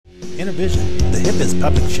Innervision, the hippest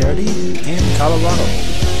public charity in Colorado.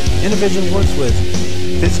 Innervision works with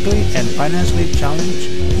physically and financially challenged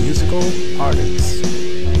musical artists.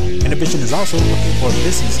 Innervision is also looking for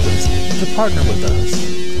businesses to partner with us.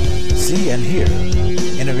 See and hear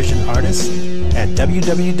Innervision artists at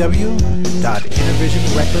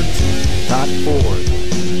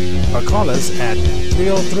www.innervisionrecords.org or call us at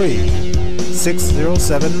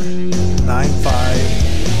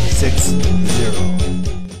 303-607-9560.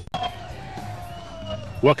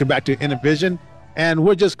 Welcome back to Innervision, and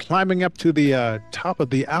we're just climbing up to the top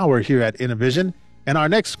of the hour here at Innervision, and our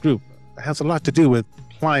next group has a lot to do with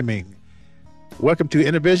climbing. Welcome to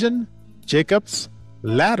Innervision, Jacob's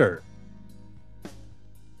Ladder.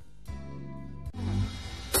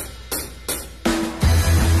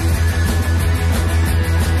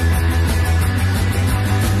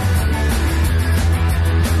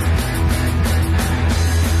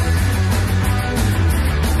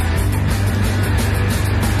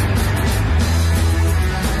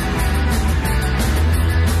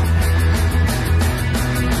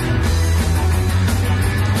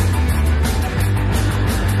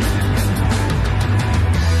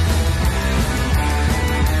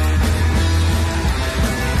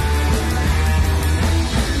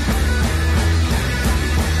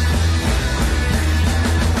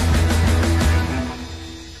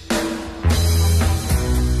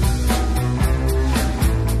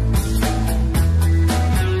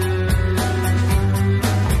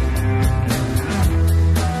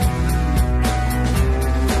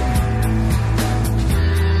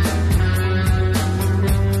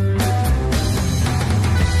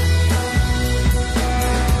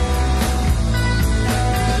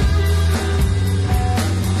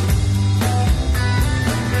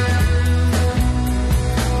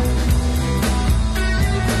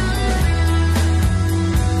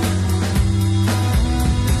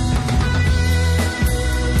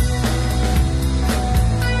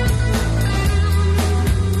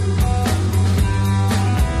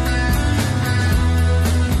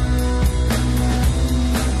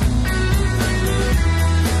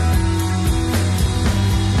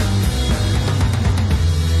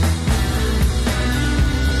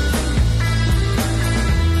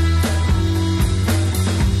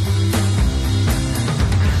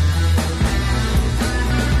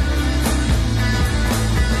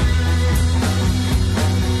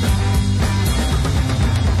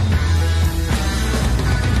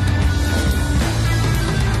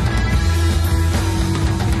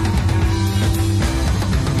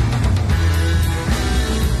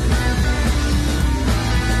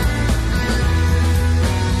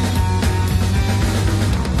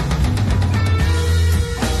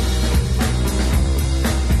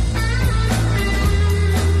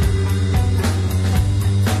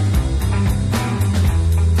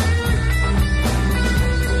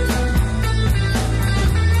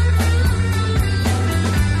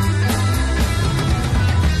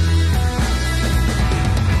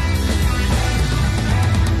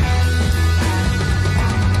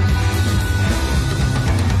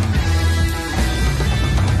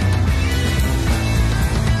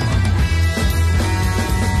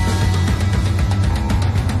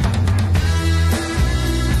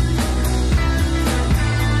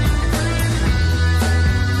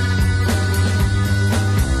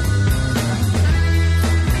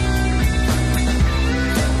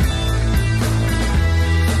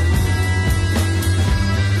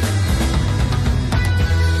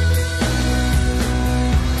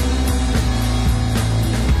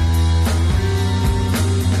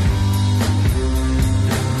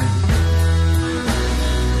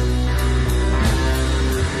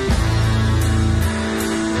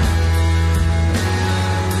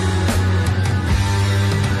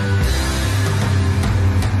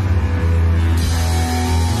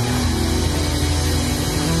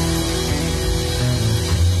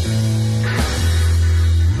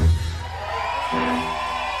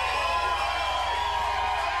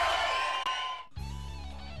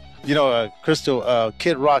 You know, Crystal,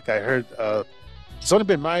 Kid Rock, I heard, he's only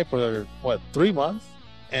been married for, 3 months?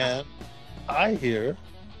 And I hear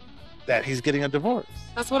that he's getting a divorce.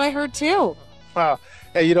 That's what I heard too. Wow.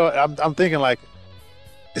 Hey, you know, I'm thinking, like,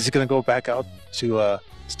 is he going to go back out to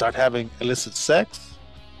start having illicit sex?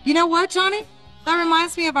 You know what, Johnny? That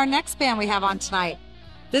reminds me of our next band we have on tonight.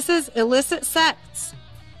 This is Illicit Sex.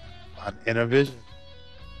 On Innervision.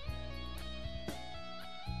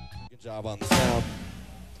 Good job on the sound.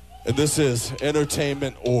 And this is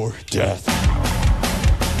Entertainment or Death.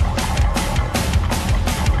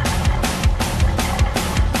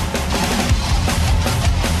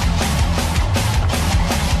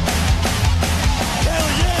 Hell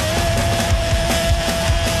yeah!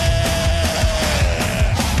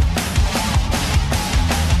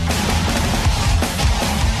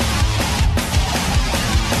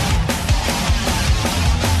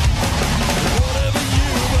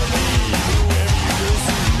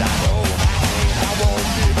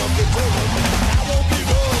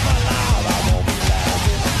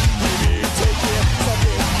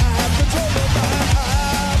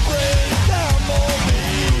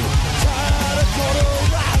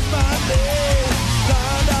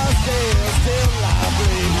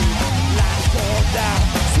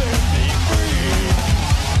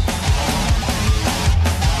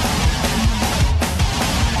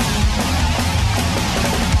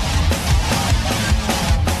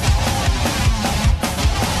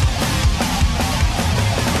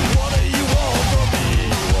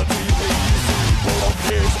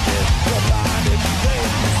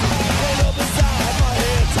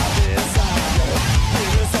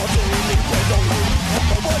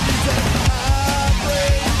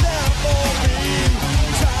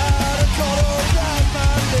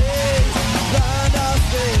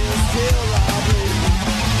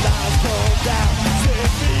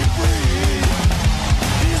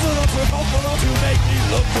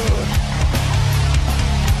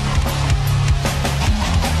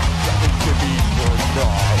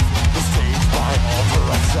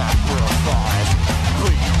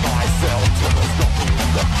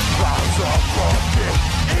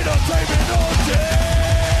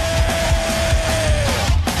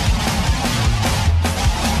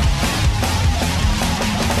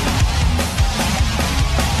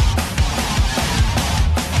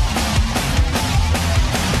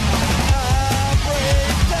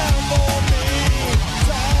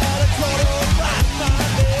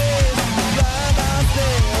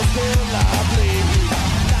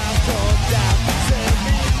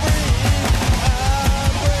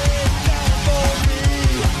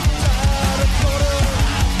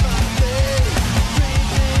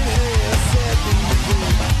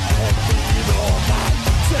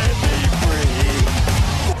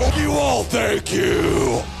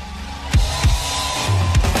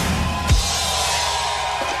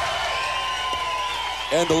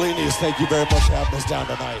 Mandolinis, thank you very much for having us down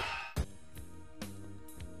tonight.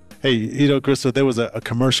 Hey, you know, Crystal, there was a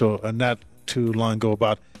commercial not too long ago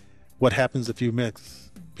about what happens if you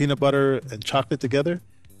mix peanut butter and chocolate together,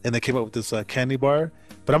 and they came up with this candy bar.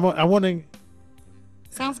 But I'm wondering.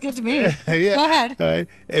 Sounds good to me. Yeah. Go ahead. All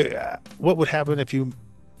right. What would happen if you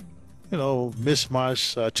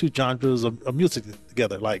mishmash two genres of music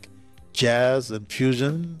together, like jazz and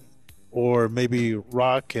fusion, or maybe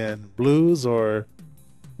rock and blues, or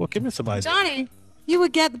well, give me some ideas. Johnny, you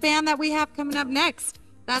would get the band that we have coming up next.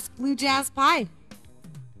 That's Blue Jazz Pie.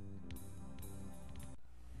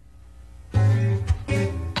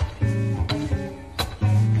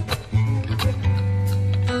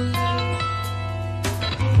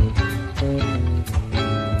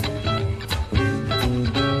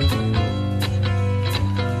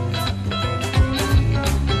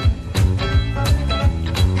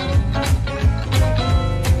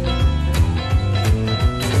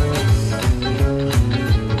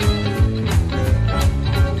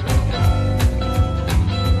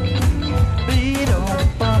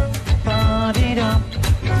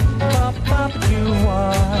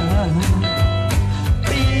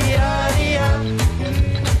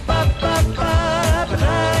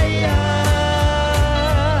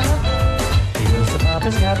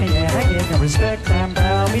 Respect and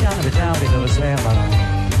bow, we don't have a down below his hammer.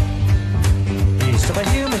 He's so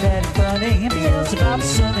human and funny, and feels about the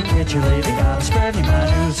sun and get your lady. Gotta spread me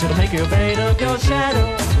my news, it'll make you afraid of your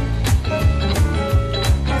shadow.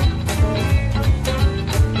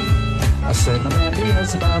 I said, my man,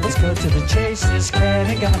 because about let's go to the chase. This cat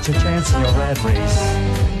ain't got your chance in your rat race.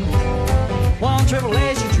 One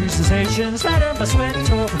tribulation, true sensations, matter by sweat and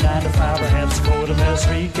toil from 9 to 5. Our hands go to mess,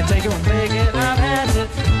 we can take it or make it, I've had it.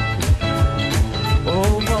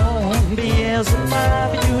 Oh, won't be as a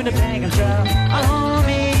mob doing a banging job on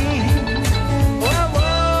me. Oh,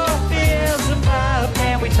 won't be as a mob,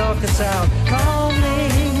 can we talk this out calmly?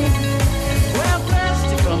 Well,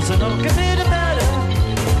 first it comes an old computer better.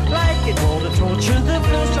 Like it, all the torture, the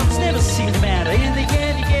blow strokes never seem to matter. In the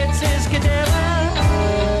end, he gets his cadaver.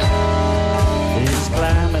 He's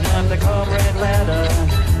climbing up the corporate ladder.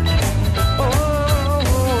 Oh.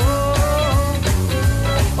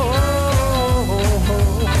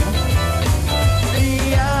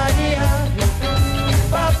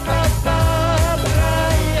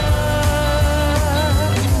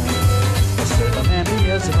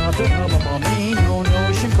 About to come upon me, no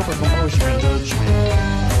notion, corporate promotion and judgment.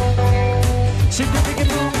 Significant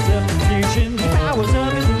moments of confusion, powers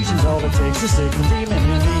of illusions, all it takes is signal demon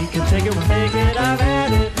in me. Can take it or make it, I've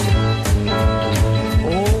had it.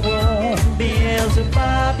 Oh, won't be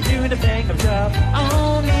Beelzebub doing a bang of job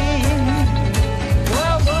on me.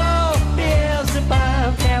 Oh, won't be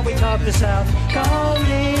Beelzebub, can we talk this out? Call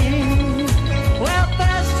me. Well,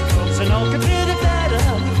 first it comes an old computer better.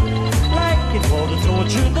 Like it, all the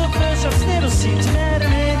torture, the first shots never seem to matter.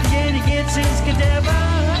 In the end, he gets his cadaver.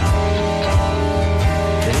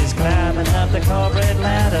 He's climbing up the corporate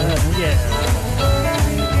ladder, yeah.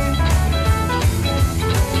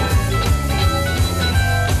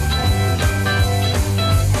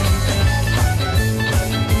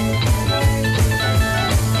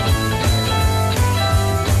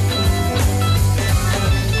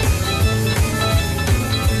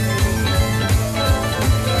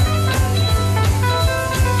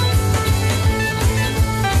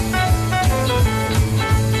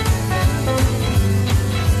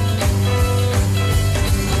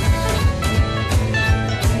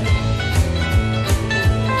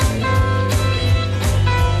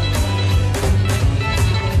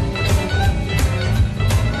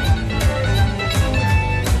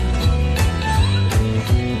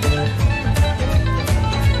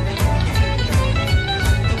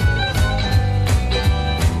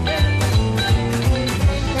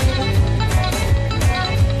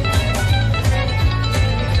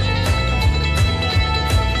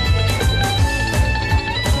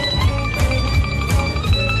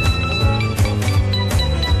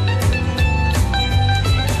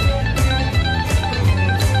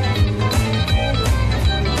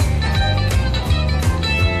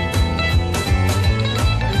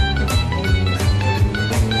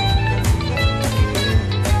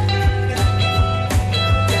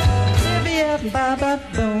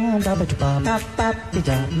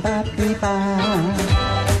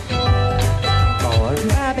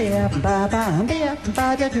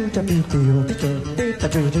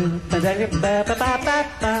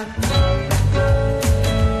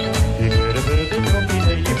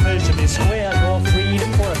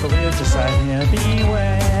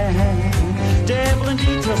 Devil and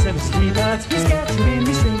details in the streetlights. He's got you in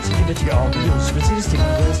these streets, give it to you all the use, resisting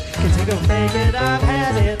arrest. Can take or take it, I've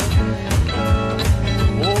had it.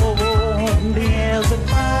 Oh, the L's and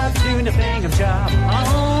 5 doing the Bingham job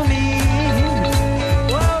on me.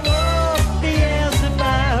 Whoa, the L's and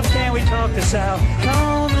 5, can we talk this out?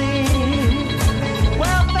 Lonely.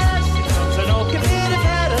 Well, fast it comes an old committed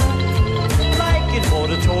matter. Like it more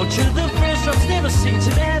to torture the first drops never seem to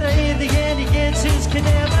matter. In the end, he gets his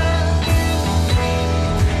cadaver.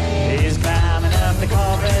 He's climbing up the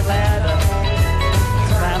corporate ladder.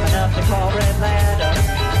 Climbing up the corporate ladder.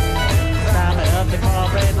 Climbing up the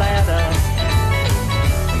corporate ladder.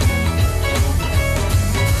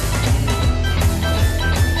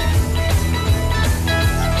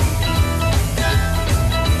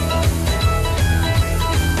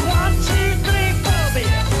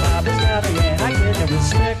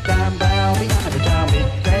 Respect, I'm bound behind the down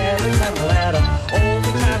big barrel and the ladder. All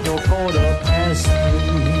the time you're quarter past 3.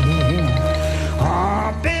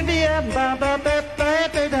 Oh, baby,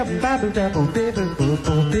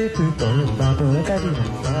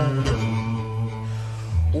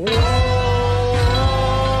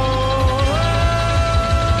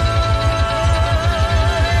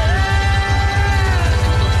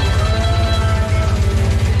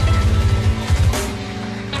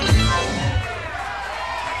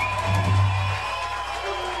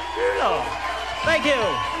 thank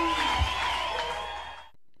you.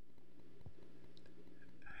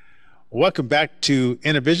 Welcome back to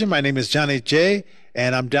Innervision. My name is Johnny J,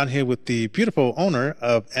 and I'm down here with the beautiful owner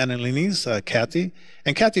of Annalini's, Kathy.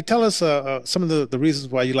 And Kathy, tell us some of the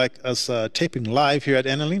reasons why you like us taping live here at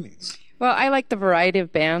Annalini's. Well, I like the variety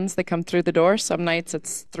of bands that come through the door. Some nights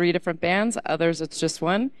it's 3 different bands, others it's just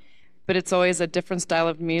one. But it's always a different style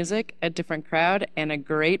of music, a different crowd, and a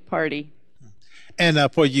great party. And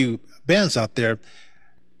for you bands out there,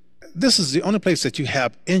 this is the only place that you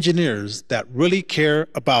have engineers that really care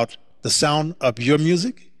about the sound of your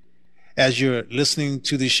music. As you're listening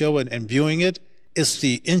to the show and viewing it, it's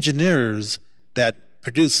the engineers that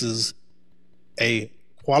produces a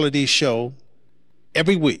quality show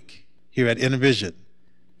every week here at Innervision.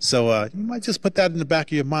 So you might just put that in the back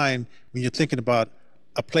of your mind when you're thinking about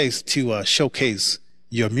a place to showcase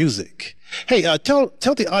your music. Hey, tell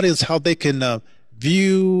the audience how they can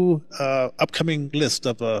view upcoming list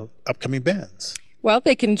of upcoming bands. Well,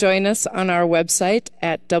 they can join us on our website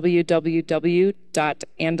at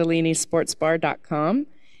www.andolinisportsbar.com,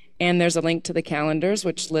 and there's a link to the calendars,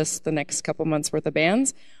 which lists the next couple months' worth of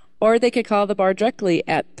bands. Or they could call the bar directly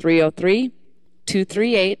at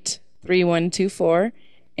 303-238-3124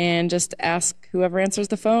 and just ask whoever answers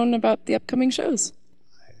the phone about the upcoming shows.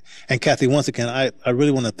 And Kathy, once again, I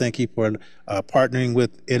really want to thank you for partnering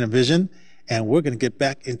with Innervision. And we're going to get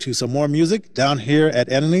back into some more music down here at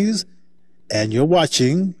Annalini's. And you're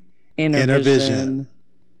watching Innervision.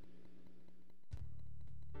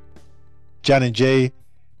 Johnny J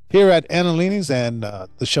here at Annalini's. And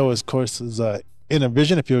the show, of course, is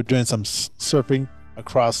Innervision if you're doing some surfing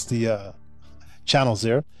across the channels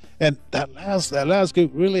there. And that last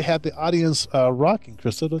group really had the audience rocking,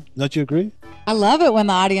 Crystal. Don't you agree? I love it when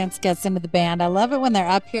the audience gets into the band. I love it when they're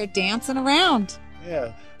up here dancing around.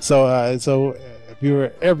 Yeah. So if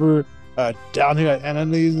you're ever down here at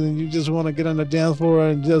Annalini's and you just want to get on the dance floor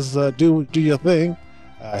and just do your thing,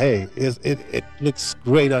 hey, it looks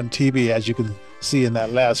great on TV, as you can see in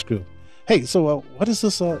that last group. Hey, so what is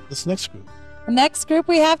this next group? The next group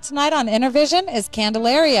we have tonight on Innervision is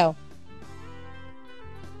Candelario.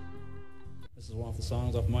 This is one of the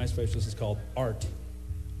songs off MySpace. This is called Art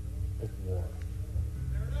of War.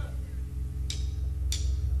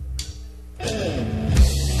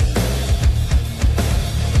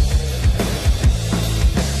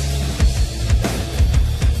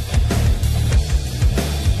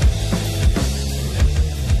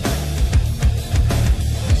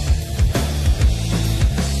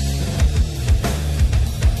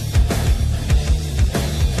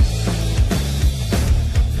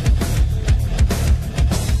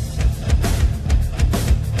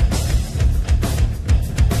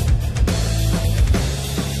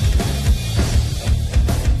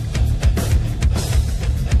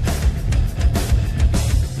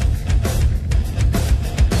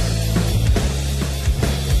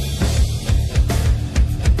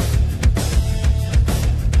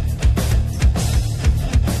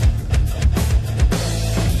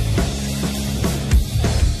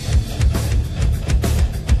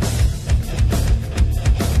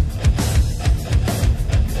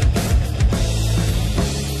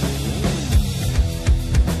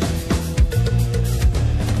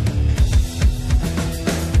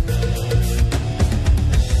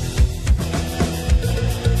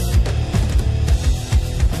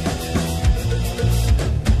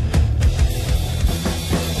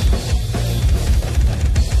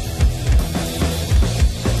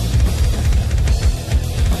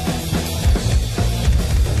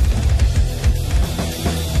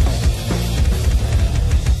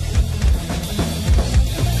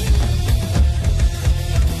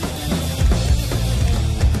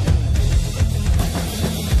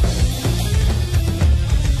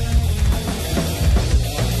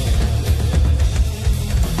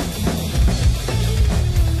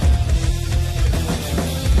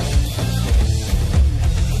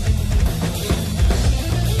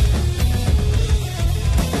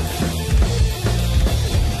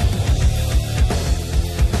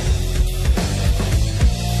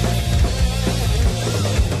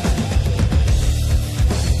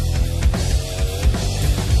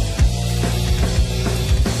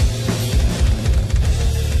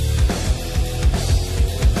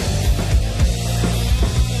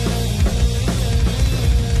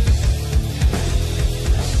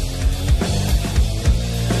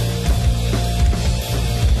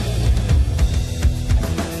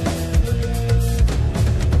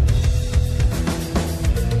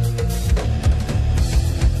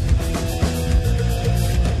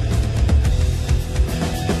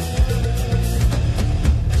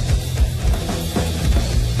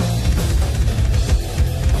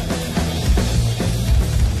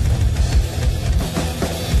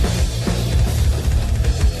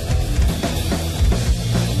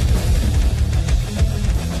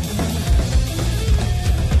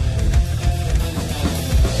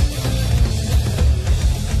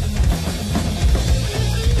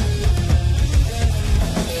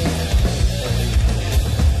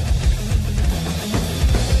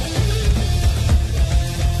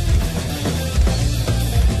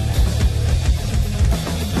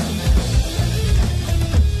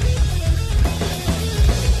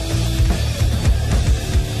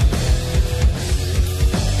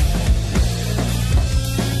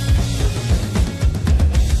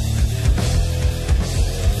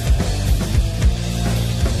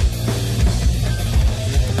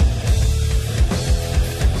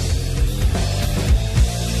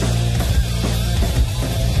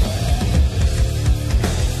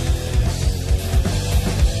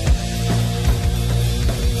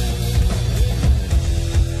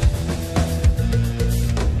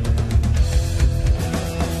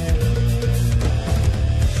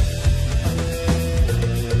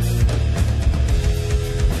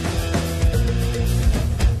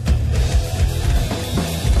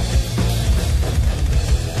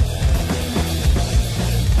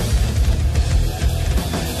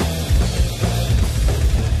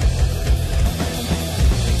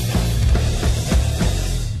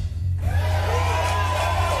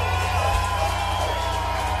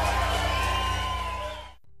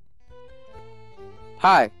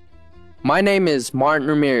 Hi, my name is Martin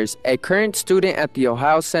Ramirez, a current student at the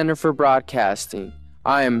Ohio Center for Broadcasting.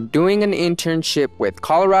 I am doing an internship with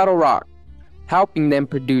Colorado Rock, helping them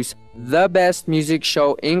produce the best music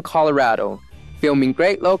show in Colorado, filming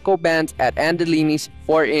great local bands at Andolini's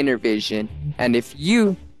for Innervision. And if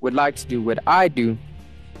you would like to do what I do,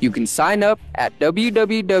 you can sign up at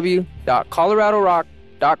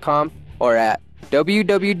www.coloradorock.com or at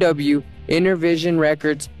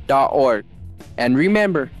www.innervisionrecords.org. And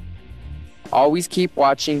remember, always keep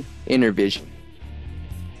watching Innervision.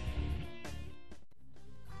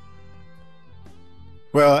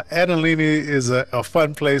 Well, Andolini is a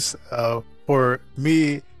fun place for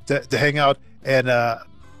me to hang out. And, I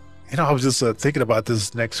was just thinking about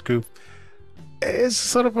this next group. It's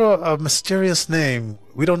sort of a mysterious name.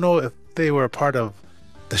 We don't know if they were a part of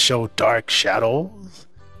the show Dark Shadows,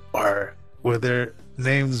 or were their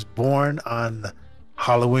names born on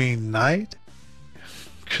Halloween night?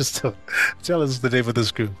 Crystal, tell us the name of this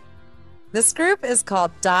group. This group is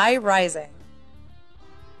called Die Rising.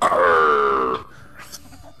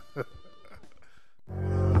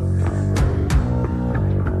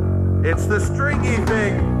 It's the stringy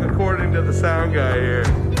thing, according to the sound guy here.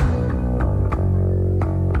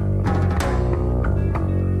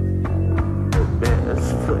 The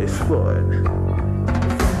best place for it.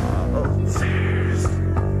 Tears,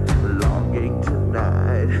 longing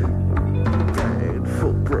tonight,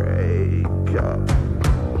 painful breakup.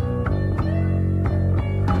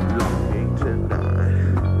 Longing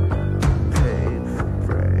tonight, painful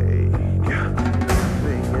breakup.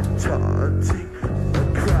 Loving and taunting, a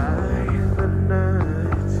cry in the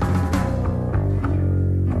night.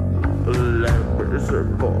 Lepers are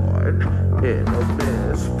born in a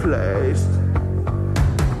misplaced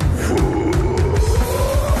fool.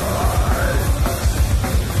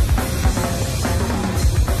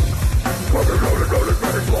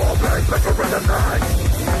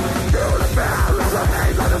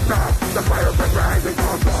 The fire been rising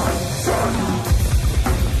from the sun.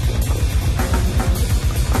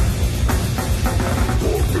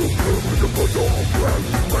 Won't you give me the good old friend?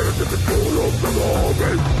 Fire to the soul of the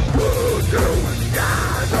moment. Would you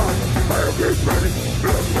stand up? Fire keeps burning,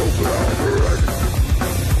 blood will collaborate.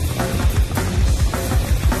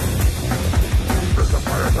 There's a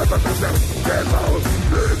fire that doesn't get out.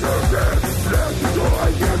 Leave your dead, let the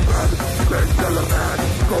joy get bad. Then tell a man,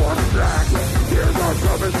 go on black. Here's our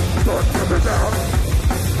promise, don't give it down.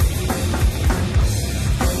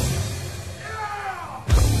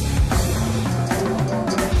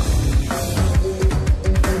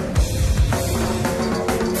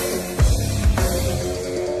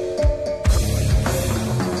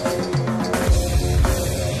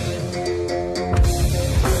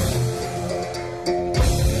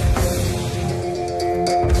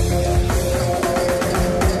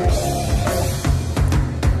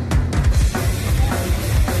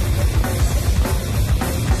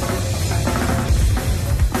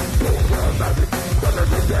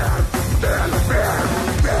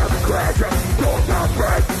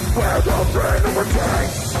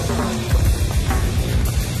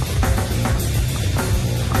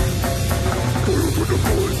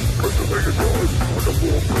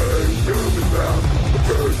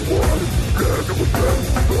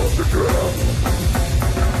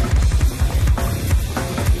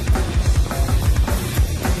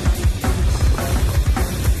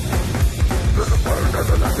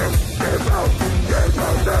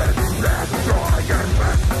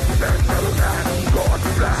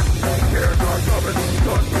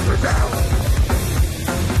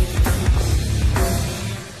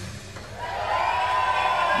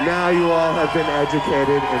 Now you all have been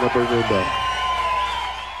educated in a Bermuda.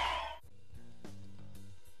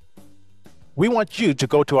 We want you to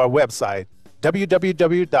go to our website,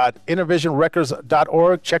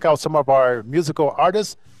 www.innervisionrecords.org. Check out some of our musical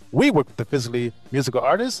artists. We work with the physically musical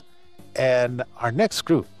artists. And our next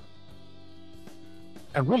group,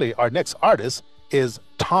 and really our next artist, is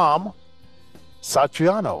Tom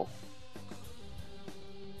Satriano.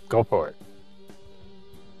 Go for it.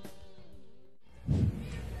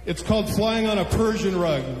 It's called Flying on a Persian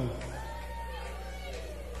Rug.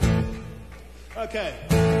 Okay.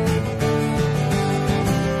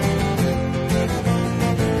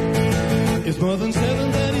 It's more than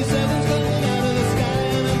 737's coming out of the sky,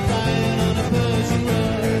 and I'm flying on a Persian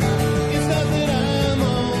rug. It's not that I'm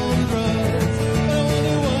on drugs, but I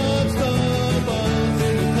wonder what's the buzz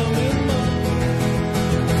in the coming months.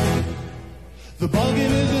 The ballgame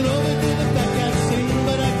isn't over till the fat cats sing,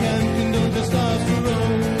 but I can't condone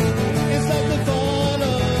testosterone. It's like the fall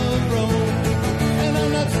of Rome, and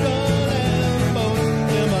I'm not skull and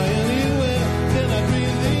bones. Am I anywhere? Can I breathe?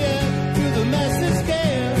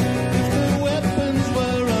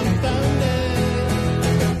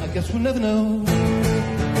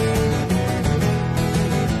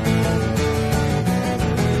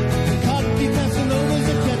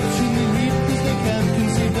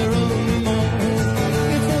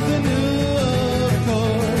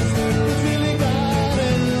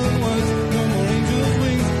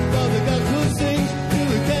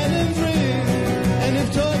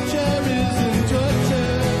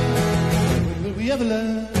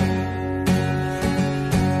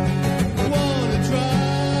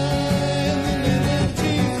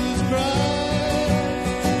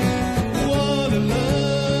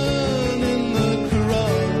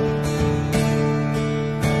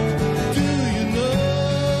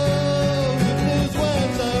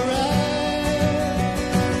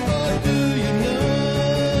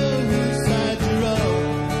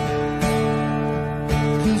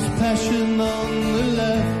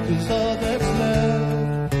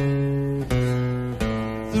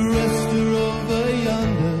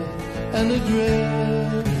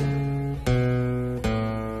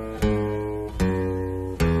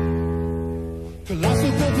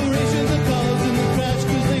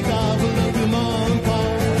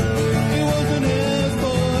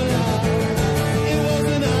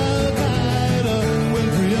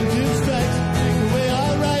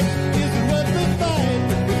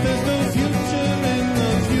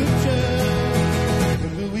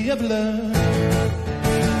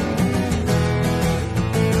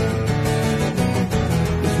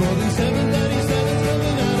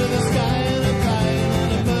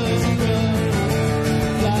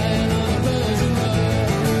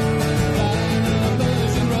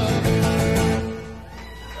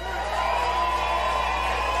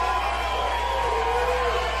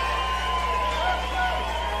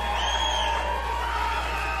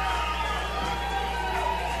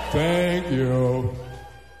 Thank you.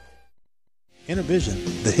 Innervision,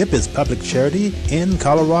 the hippest public charity in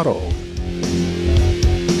Colorado.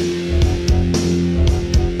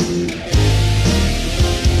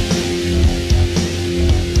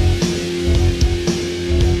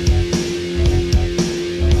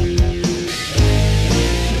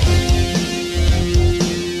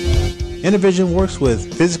 Innervision works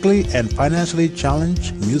with physically and financially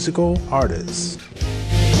challenged musical artists.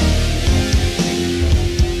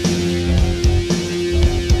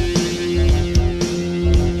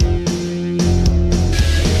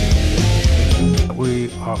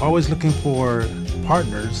 We are always looking for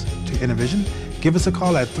partners to Innervision. Give us a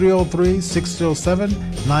call at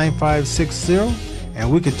 303-607-9560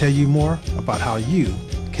 and we can tell you more about how you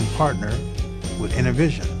can partner with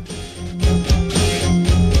Innervision.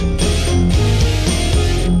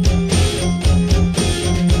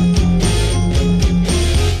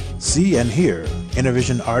 See and hear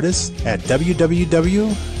Innervision artists at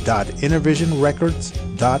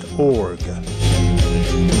www.innervisionrecords.org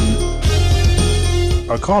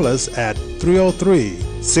or call us at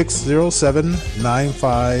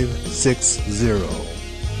 303-607-9560.